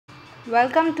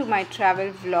Welcome to my travel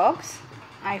vlogs.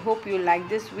 I hope you like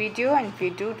this video, and if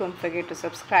you do, don't forget to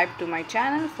subscribe to my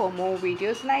channel for more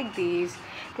videos like these.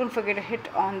 Don't forget to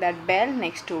hit on that bell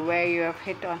next to where you have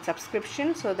hit on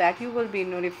subscription so that you will be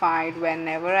notified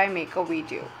whenever I make a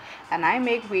video. And I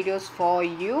make videos for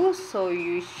you, so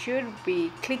you should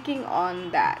be clicking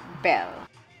on that bell.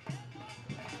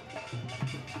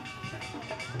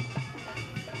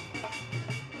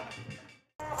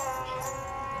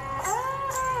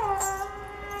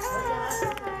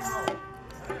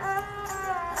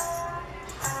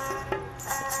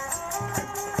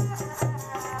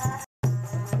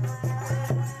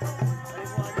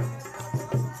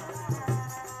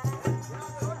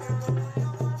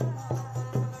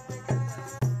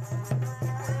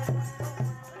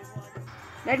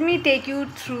 Let me take you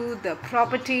through the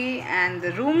property and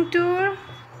the room tour.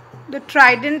 The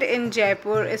Trident in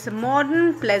Jaipur is a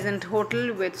modern, pleasant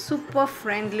hotel with super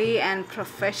friendly and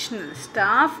professional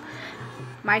staff.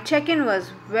 My check-in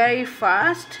was very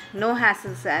fast, no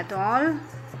hassles at all.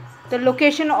 The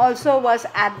location also was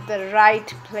at the right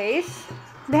place.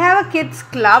 They have a kids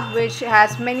club which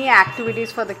has many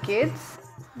activities for the kids.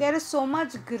 There is so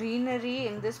much greenery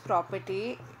in this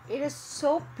property. It is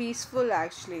so peaceful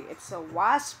actually. It's a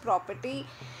vast property.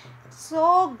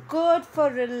 So good for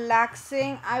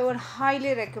relaxing. I would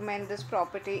highly recommend this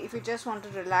property if you just want to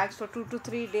relax for 2 to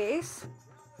 3 days.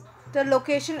 The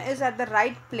location is at the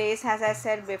right place, as I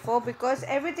said before, because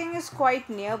everything is quite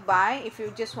nearby. If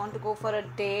you just want to go for a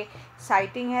day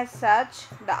sighting as such,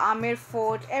 the Amir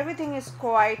Fort, everything is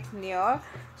quite near.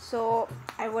 So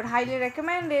I would highly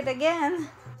recommend it again.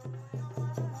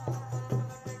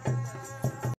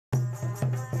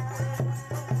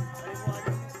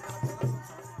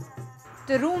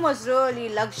 The room was really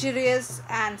luxurious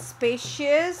and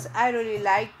spacious. I really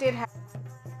liked it.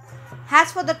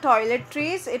 As for the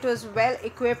toiletries, it was well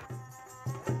equipped.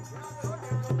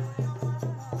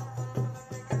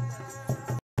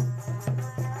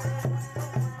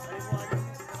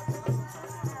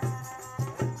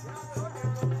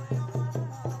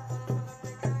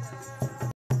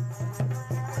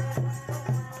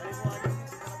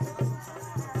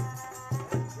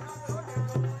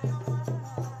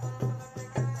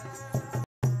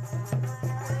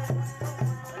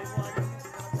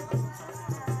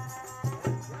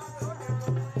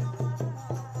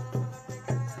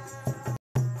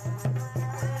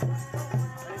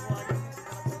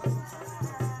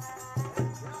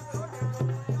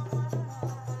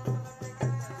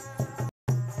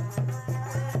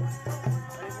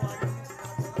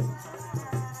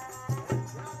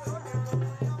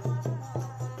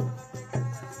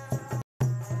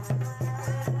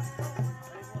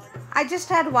 I just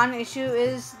had one issue,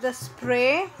 is the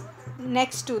spray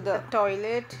next to the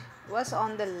toilet was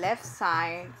on the left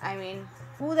side. I mean,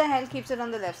 who the hell keeps it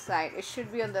on the left side? It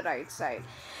should be on the right side,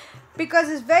 because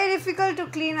it's very difficult to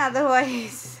clean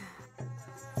otherwise.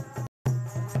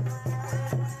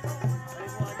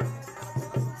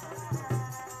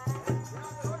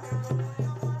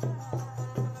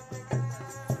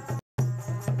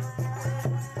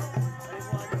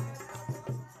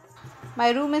 My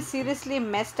room is seriously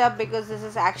messed up because this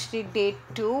is actually day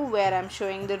 2 where I'm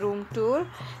showing the room tour,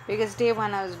 because day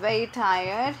 1 I was very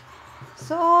tired.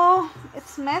 So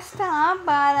it's messed up,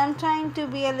 but I'm trying to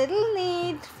be a little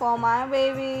neat for my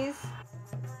babies.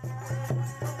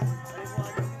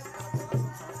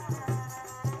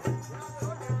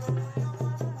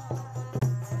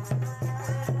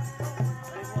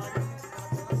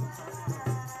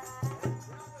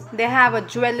 They have a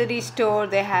jewelry store,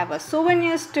 they have a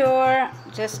souvenir store.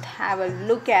 Just have a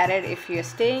look at it if you're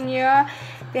staying here.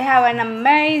 They have an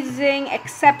amazing,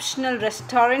 exceptional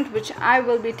restaurant which I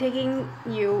will be taking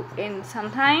you in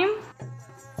sometime.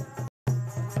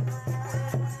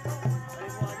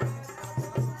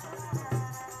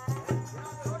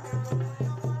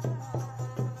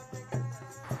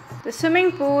 The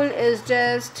swimming pool is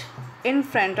just in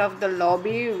front of the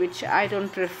lobby, which I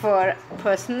don't prefer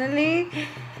personally.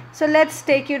 So let's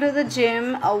take you to the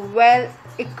gym. A well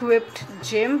equipped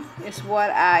gym is what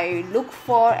I look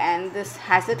for, and this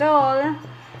has it all.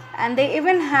 And they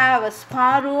even have a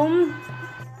spa room.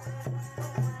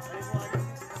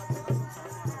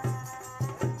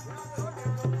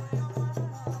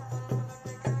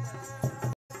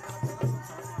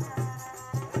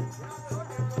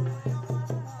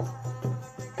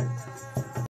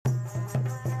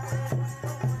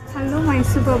 Hello my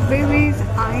super babies,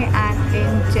 I am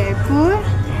in Jaipur,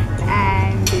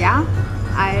 and yeah,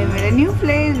 I am in a new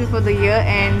place before the year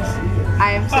ends.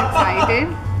 I am so excited,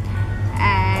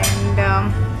 and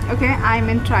Okay, I'm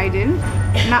in Trident.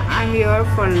 Now I'm here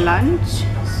for lunch.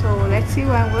 So let's see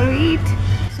what I'm going to eat.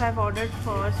 So I've ordered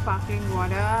for sparkling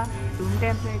water, room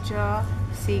temperature,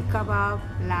 seekh kebab,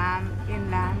 lamb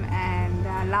and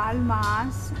lal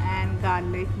mas and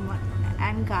garlic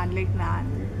naan.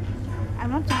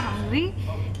 I'm not so hungry,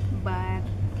 but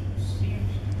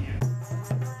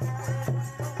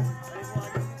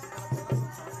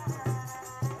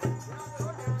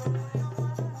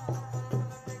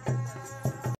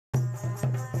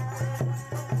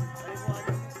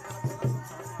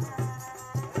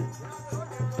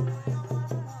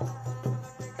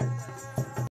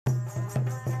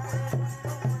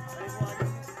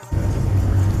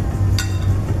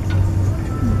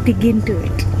dig into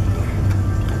it.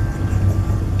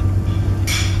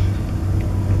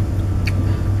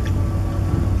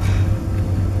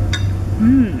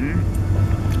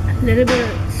 A little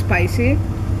bit spicy.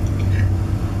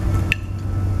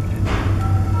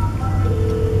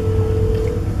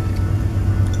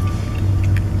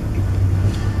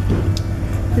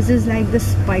 This is like the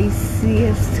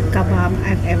spiciest kebab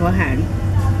I've ever had.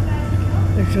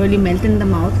 It really melts in the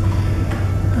mouth,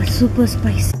 but super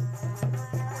spicy.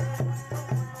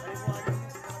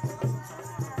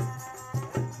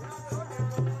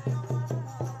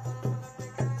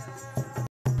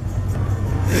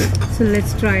 So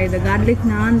let's try the garlic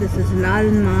naan. This is lal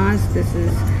mas. This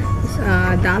is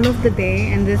dal of the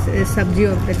day, and this is sabji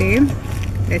of the day.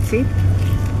 Let's see.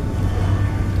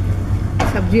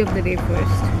 Sabji of the day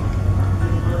first.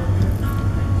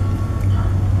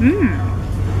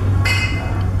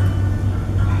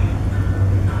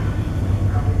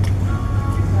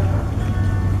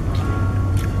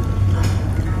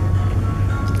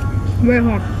 Very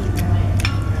hot,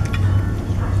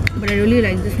 but I really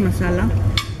like this masala.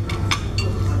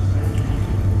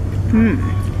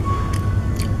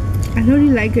 I really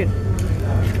like it.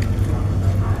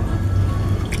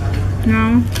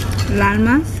 Now, lal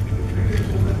mas.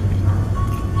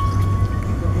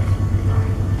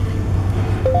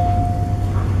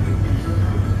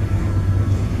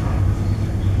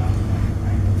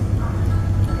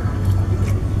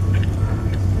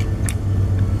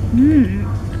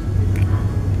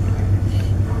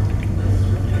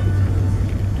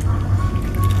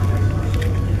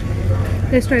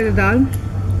 Let's try the dal.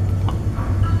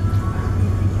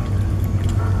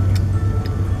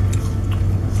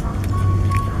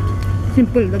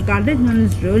 Simple. The garlic one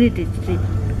is really tasty.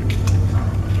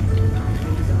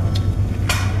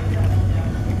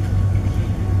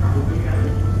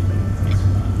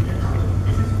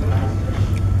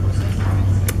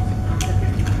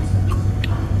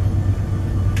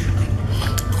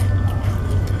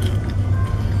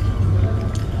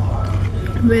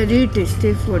 Very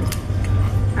tasty food.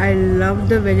 I love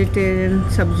the vegetarian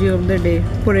sabji of the day,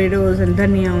 potatoes and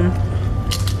dhania,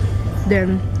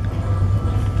 then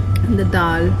the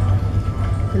dal,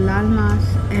 the lal mas,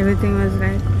 everything was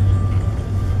right.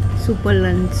 Super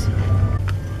lunch.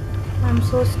 I'm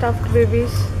so stuffed,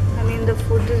 babies. I mean, the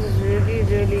food is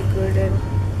really good and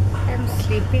I'm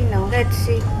sleepy now. Let's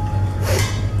see.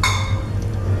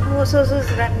 Roposo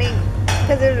is running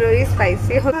because it's really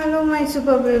spicy. Hello my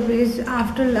super babies.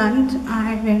 After lunch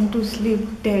I went to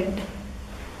sleep dead,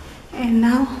 and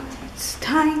now it's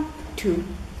time to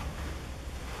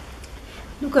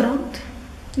look around.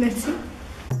 Let's see.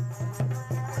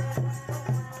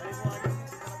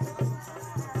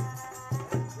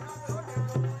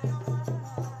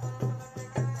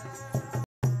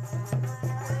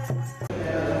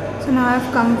 So now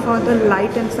I've come for the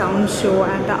light and sound show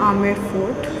at the Amer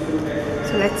Fort.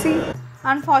 So let's see.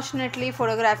 Unfortunately,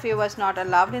 photography was not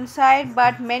allowed inside,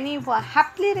 but many were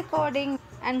happily recording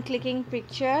and clicking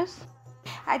pictures.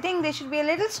 I think they should be a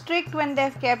little strict when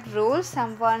they've kept rules.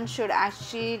 Someone should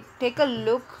actually take a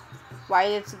look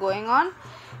while it's going on.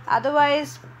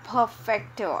 Otherwise,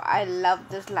 perfecto. I love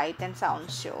this light and sound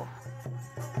show.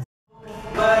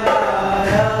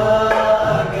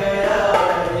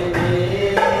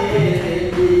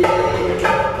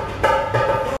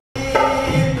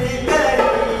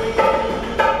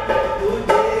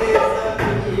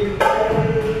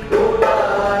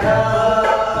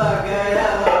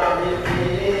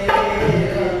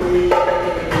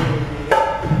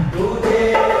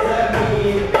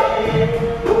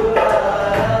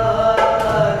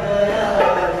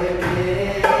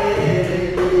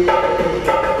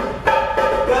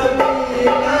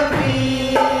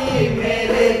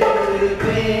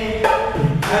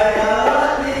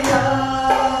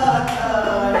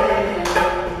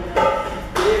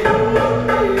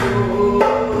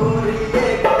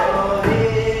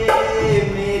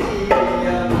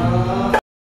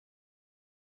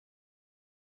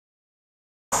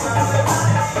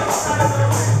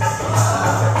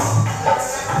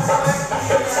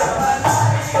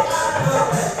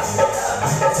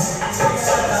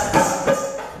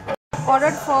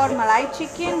 for malai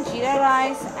chicken, jeera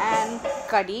rice and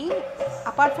curry.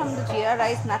 Apart from the jeera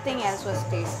rice, nothing else was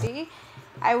tasty.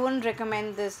 I wouldn't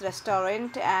recommend this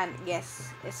restaurant, and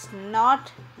yes, it's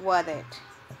not worth it.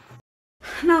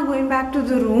 Now going back to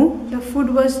the room, the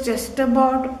food was just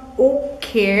about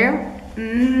okay.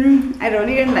 I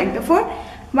really didn't like the food,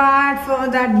 but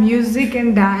for that music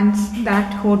and dance,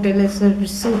 that hotel is a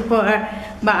super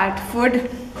bad food.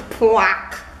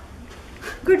 Whack.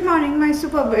 Good morning, my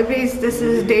super babies. This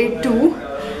is day 2.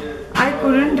 I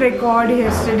couldn't record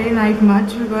yesterday night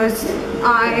much because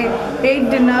I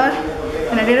ate dinner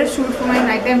and I did a shoot for my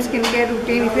nighttime skincare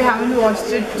routine. If you haven't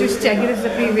watched it, just check it. It's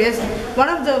the previous one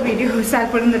of the videos I'll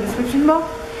put in the description box.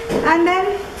 And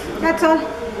then that's all.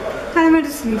 And I went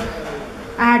to sleep.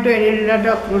 I had to edit it, I had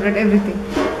to upload it, everything.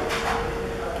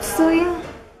 So yeah.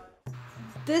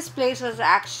 This place was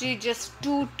actually just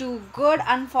too good.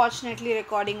 Unfortunately,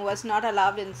 recording was not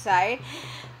allowed inside.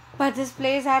 But this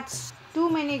place had too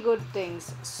many good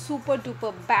things. Super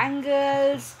duper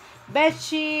bangles, bed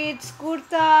sheets,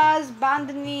 kurtas,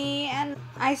 bandhani, and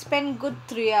I spent good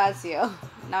 3 hours here.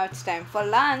 Now it's time for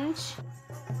lunch.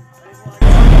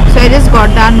 So I just got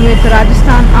done with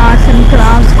Rajasthan Arts and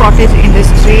Crafts Cottage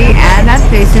Industry, and that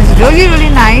place is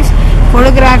really nice.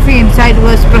 Photography inside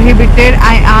was prohibited.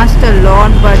 I asked a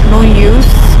lot but no use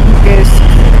because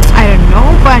I don't know,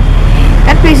 but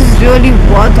that place is really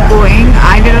worth going.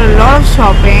 I did a lot of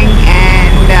shopping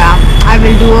and I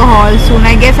will do a haul soon.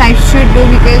 I guess I should do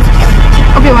because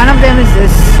okay, one of them is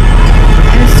this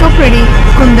and it's so pretty,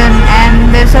 Kundan,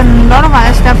 and there's a lot of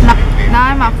other stuff.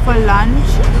 Now I'm up for lunch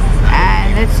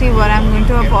and let's see what I'm going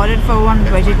to have ordered for one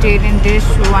vegetarian dish,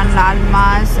 one lal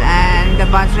mas and the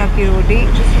bajra ki roti.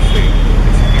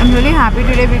 I'm really happy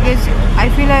today because I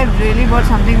feel I've really bought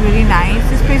something really nice.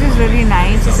 This place is really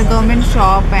nice. It's a government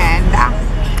shop and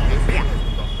yeah.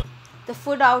 The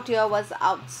food out here was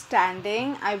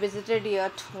outstanding. I visited here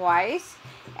twice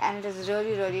and it is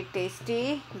really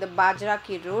tasty. The bajra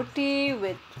ki roti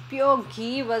with pure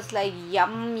ghee was like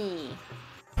yummy.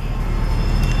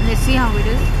 Let's see how it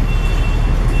is.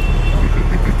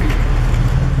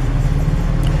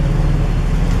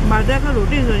 Bajra ka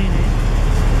roti is really nice.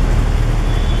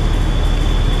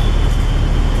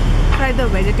 Try the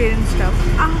vegetarian stuff.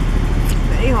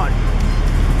 Very hot.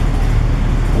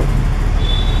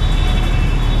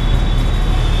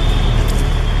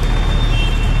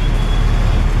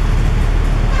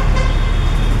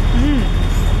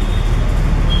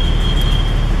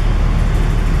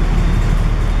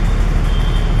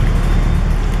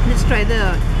 Let's try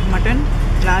the mutton,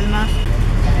 lal mas.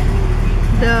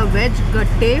 The veg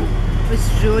gatte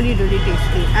was really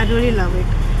tasty. I really love it.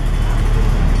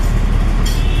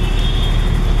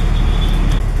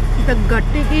 The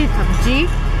gatte ki sabji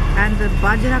and the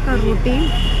bajra ka roti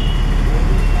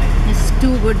is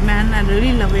too good, man. I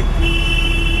really love it.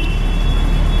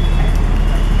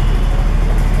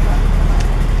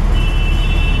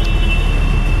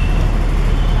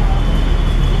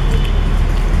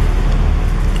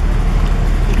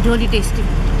 Really tasty.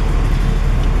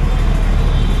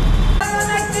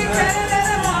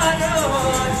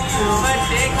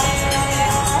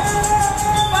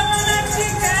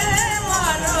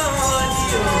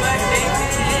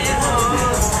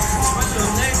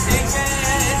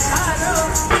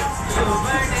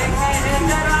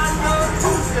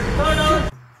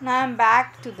 Now I'm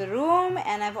back to the room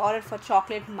and I've ordered for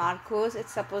chocolate Marcos.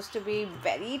 It's supposed to be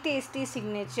very tasty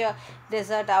signature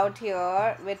dessert out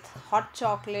here with hot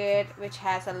chocolate which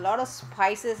has a lot of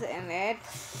spices in it,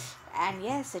 and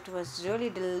yes, it was really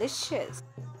delicious.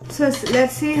 So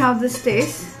let's see how this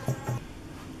tastes.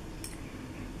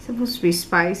 It's supposed to be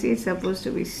spicy, it's supposed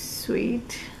to be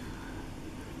sweet.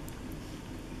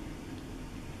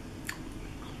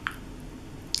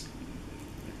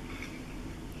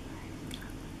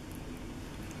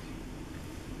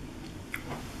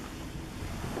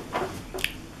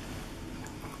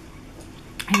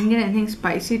 I didn't get anything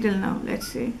spicy till now. Let's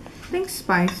see. I think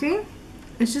spicy.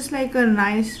 It's just like a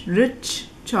nice rich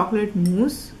chocolate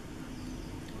mousse.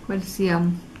 But it's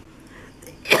yum.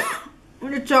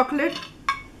 The chocolate,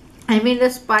 I mean the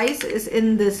spice is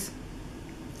in this.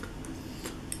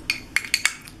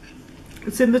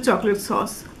 It's in the chocolate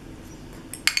sauce.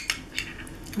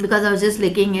 Because I was just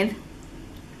licking it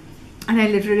and I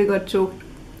literally got choked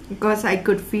because I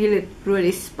could feel it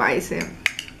really spicy.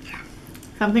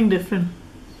 Something different.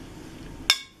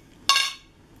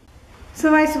 So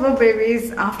my super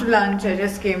babies, after lunch I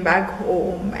just came back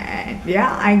home and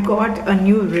yeah, I got a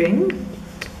new ring.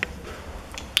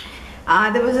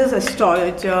 There was this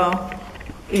astrologer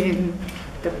in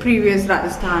the previous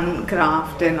Rajasthan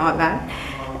craft and all that,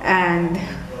 and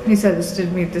He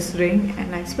suggested me this ring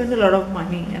and I spent a lot of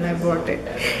money and I bought it.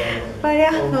 But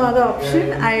yeah, no other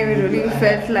option. I really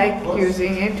felt like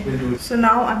using it. So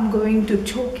now I'm going to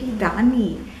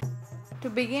Chokidhani. To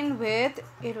begin with,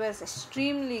 it was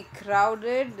extremely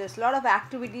crowded. There's a lot of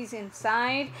activities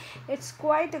inside. It's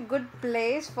quite a good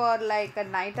place for like a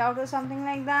night out or something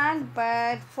like that.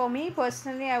 But for me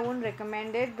personally, I wouldn't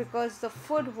recommend it because the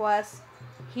food was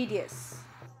hideous.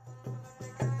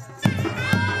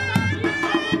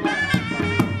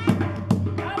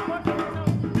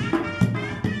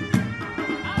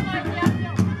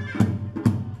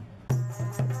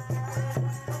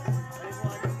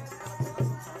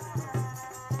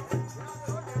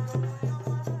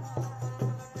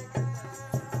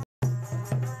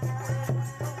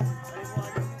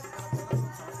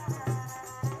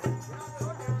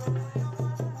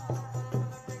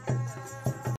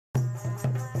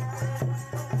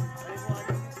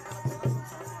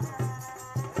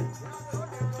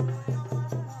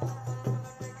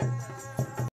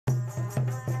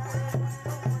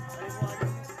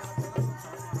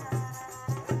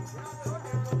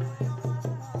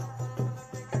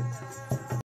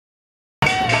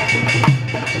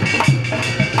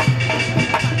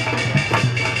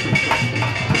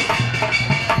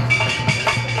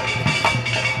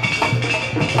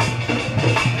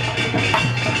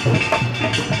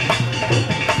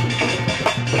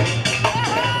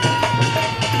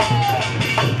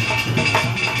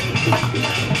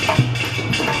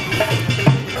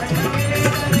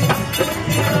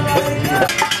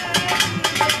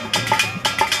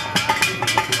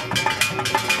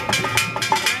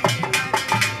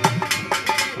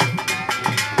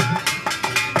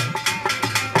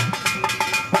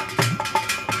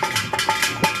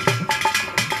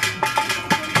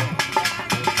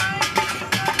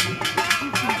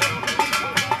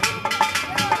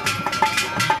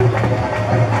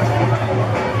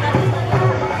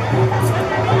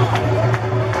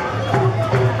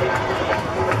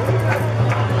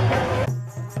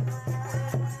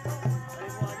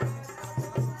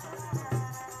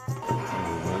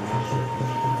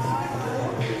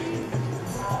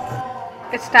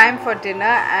 It's time for dinner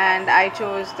and I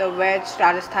chose the veg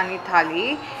Rajasthani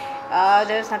thali.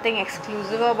 There's nothing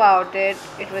exclusive about it.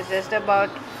 It was just about,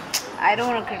 I don't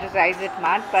want to criticize it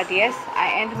much, but yes,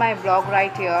 I end my vlog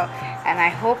right here and I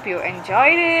hope you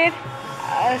enjoyed it.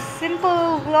 A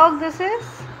simple vlog this is.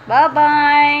 Bye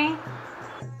bye.